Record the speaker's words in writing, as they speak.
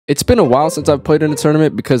It's been a while since I've played in a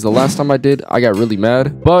tournament because the last time I did, I got really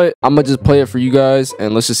mad. But I'm gonna just play it for you guys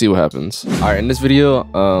and let's just see what happens. All right, in this video,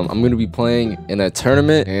 I'm gonna be playing in a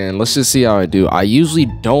tournament and let's just see how I do. I usually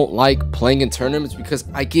don't like playing in tournaments because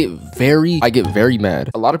I get very mad.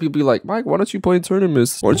 A lot of people be like, Mike, why don't you play in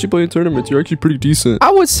tournaments? Why don't you play in tournaments? You're actually pretty decent.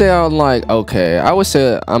 I would say I'm like, okay. I would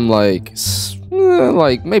say I'm like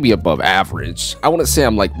maybe above average. I wouldn't say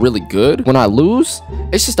I'm like really good. When I lose,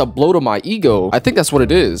 it's just a blow to my ego. I think that's what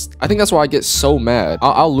it is. I think that's why I get so mad.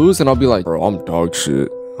 I'll lose and I'll be like, bro, I'm dog shit.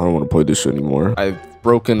 I don't want to play this shit anymore. I've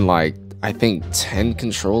broken like, I think 10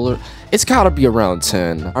 controller. It's gotta be around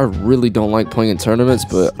 10. I really don't like playing in tournaments,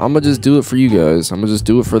 but I'm gonna just do it for you guys. I'm gonna just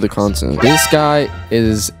do it for the content. This guy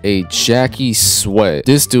is a Jackie Sweat.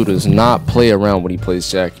 This dude does not play around when he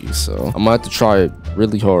plays Jackie, so I'm gonna have to try it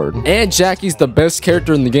really hard. And Jackie's the best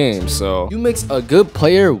character in the game, so you mix a good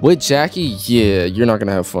player with Jackie, yeah, you're not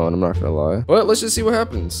gonna have fun. I'm not gonna lie. But let's just see what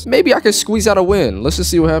happens. Maybe I can squeeze out a win. Let's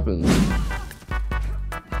just see what happens.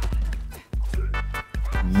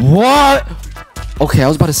 What? Okay, I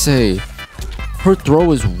was about to say, her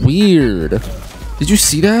throw is weird. Did you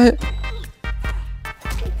see that?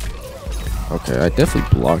 Okay, I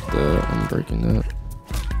definitely blocked that. I'm breaking that.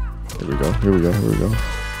 Here we go, here we go, here we go.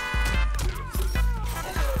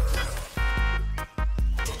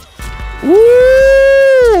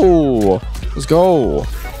 Woo! Let's go.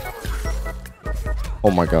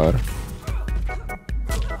 Oh my god.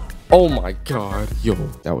 Oh my god. Yo,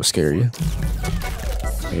 that was scary.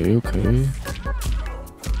 Okay.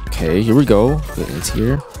 Okay, here we go. Get into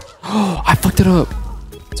here. Oh, I fucked it up.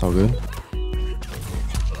 It's all good.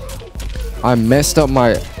 I messed up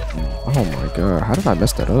my... Oh my god. How did I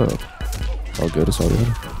mess that up? It's all good. It's all good.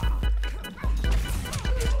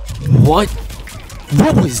 What?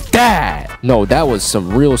 What was that? No, that was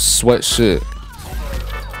some real sweat shit.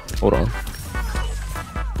 Hold on.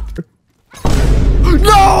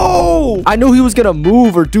 No! I knew he was gonna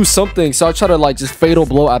move or do something, so I tried to like just fatal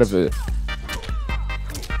blow out of it.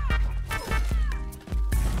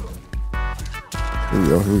 Here we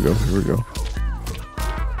go, here we go, here we go.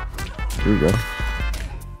 Here we go.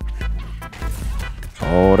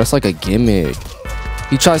 Oh, that's like a gimmick.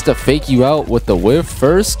 He tries to fake you out with the whiff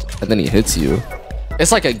first, and then he hits you.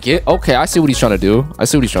 It's like a get. Okay, I see what he's trying to do. I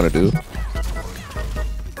see what he's trying to do.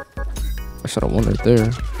 I should have won right there.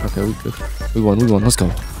 Okay, we good. We won, let's go.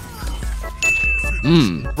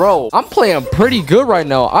 Bro, I'm playing pretty good right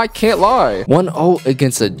now. I can't lie. 1-0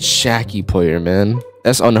 against a Jackie player, man.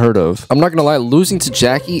 That's unheard of. I'm not gonna lie, losing to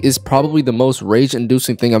Jackie is probably the most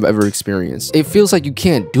rage-inducing thing I've ever experienced. It feels like you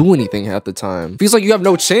can't do anything half the time. Feels like you have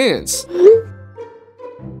no chance. Look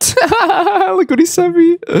what he sent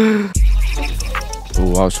me.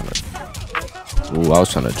 Ooh, I was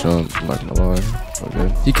trying to jump. I'm not gonna lie. Okay.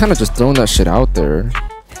 He kind of just throwing that shit out there.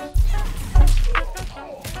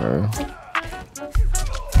 Okay.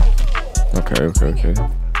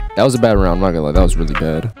 That was a bad round, I'm not gonna lie. That was really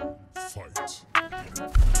bad.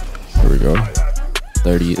 Here we go.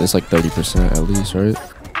 30, that's like 30% at least, right?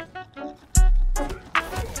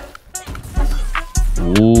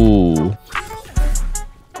 Ooh.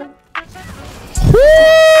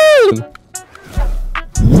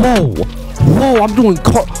 Whoa. Whoa, I'm doing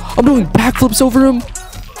backflips over him.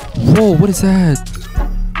 Whoa, what is that?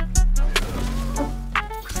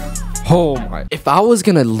 Oh my. If I was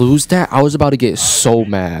gonna lose that, I was about to get so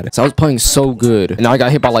mad. So I was playing so good. And I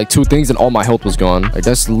got hit by like 2 things and all my health was gone. Like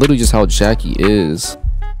that's literally just how Jackie is.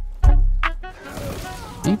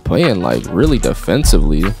 He playing like really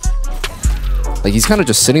defensively. Like he's kind of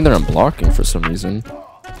just sitting there and blocking for some reason.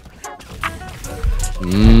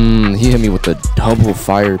 He hit me with a double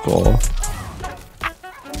fireball.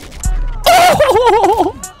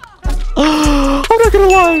 Oh!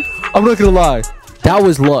 I'm not gonna lie. That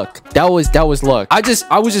was luck. That was luck. I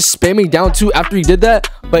was just spamming down 2 after he did that,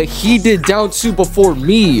 but he did down 2 before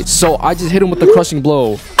me. So I just hit him with the crushing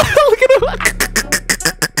blow. Look at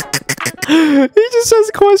him. He just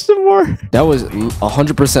says question mark. That was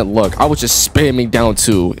 100% luck. I was just spamming down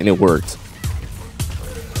 2 and it worked.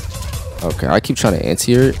 Okay, I keep trying to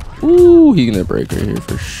anti-air it. Ooh, he's gonna break right here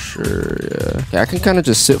for sure. Yeah, I can kind of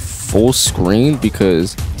just sit full screen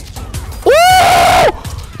because... Ooh!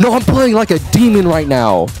 No, I'm playing like a demon right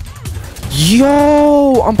now.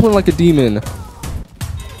 Yo, I'm playing like a demon.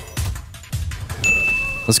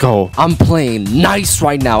 Let's go. I'm playing nice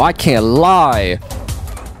right now. I can't lie.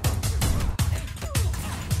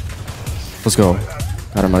 Let's go.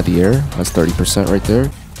 Got him out of the air. That's 30% right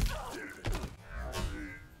there.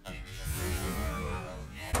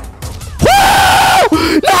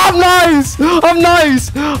 Not nice. I'm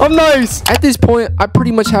nice. I'm nice. At this point, I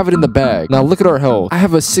pretty much have it in the bag. Now look at our health. I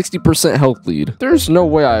have a 60% health lead. There's no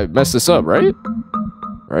way I messed this up, right?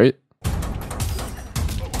 Right?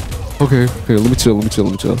 Okay, let me chill.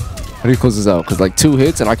 How do you close this out? Because like 2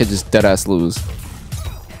 hits and I could just dead ass lose.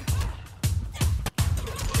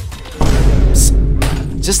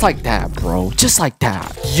 Just like that, bro. Just like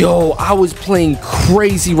that. Yo, I was playing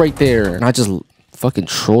crazy right there. And I just fucking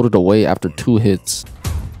trolled it away after 2 hits.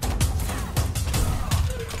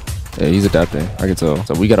 Yeah, he's adapting. I can tell.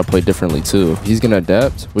 So we gotta play differently too. He's gonna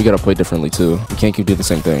adapt. We gotta play differently too. We can't keep doing the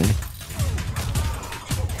same thing.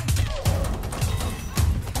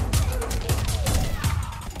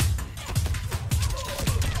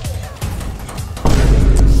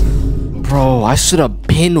 Bro, I should have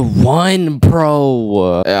been 1,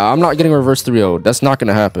 bro. Yeah, I'm not getting reverse 3-0. That's not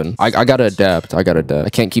gonna happen. I gotta adapt. I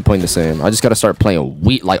can't keep playing the same. I just gotta start playing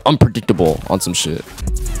like unpredictable on some shit.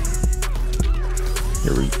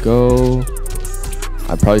 Here we go.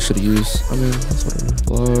 I probably should have used. I mean, that's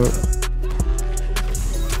whatever.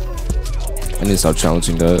 I need to stop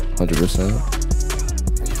challenging that 100%.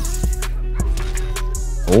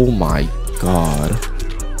 Oh my god.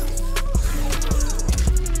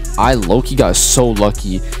 I low-key got so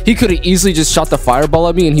lucky. He could have easily just shot the fireball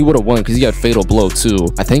at me and he would have won because he had fatal blow too.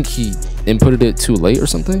 I think he inputted it too late or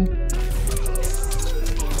something.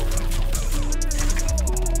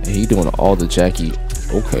 Hey, he doing all the Jackie.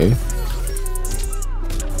 Okay.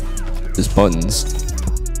 His buttons.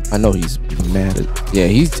 I know he's mad at. Yeah,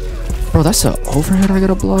 he's. Bro, that's an overhead I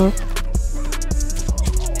gotta block.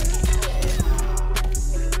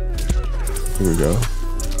 Here we go.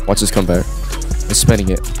 Watch this come back. I'm spending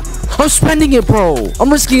it. I'm spending it, bro.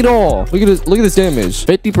 I'm risking it all. Look at this. Look at this damage.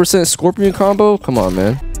 50% scorpion combo. Come on,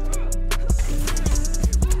 man.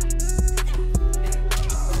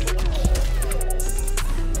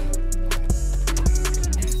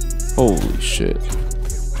 Holy shit.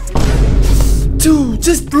 Dude,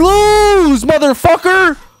 just lose,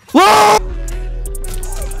 motherfucker. Lose.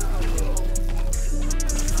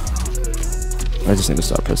 I just need to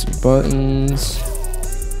stop pressing buttons.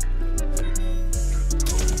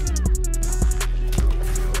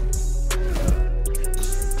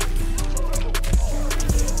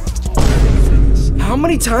 How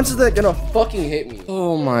many times is that gonna fucking hit me?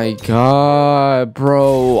 Oh my god,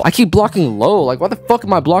 bro. I keep blocking low. Like, why the fuck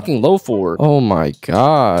am I blocking low for? Oh my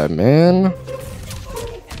god, man.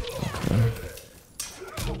 Okay.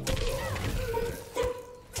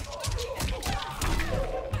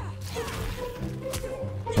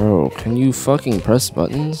 Bro, can you fucking press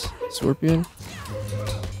buttons, Scorpion?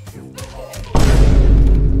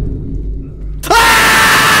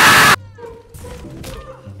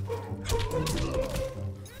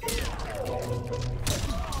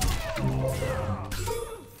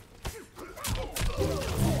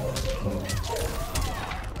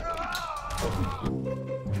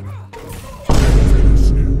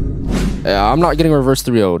 Yeah, I'm not getting reverse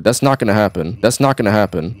 3-0. That's not gonna happen. That's not gonna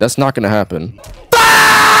happen. That's not gonna happen.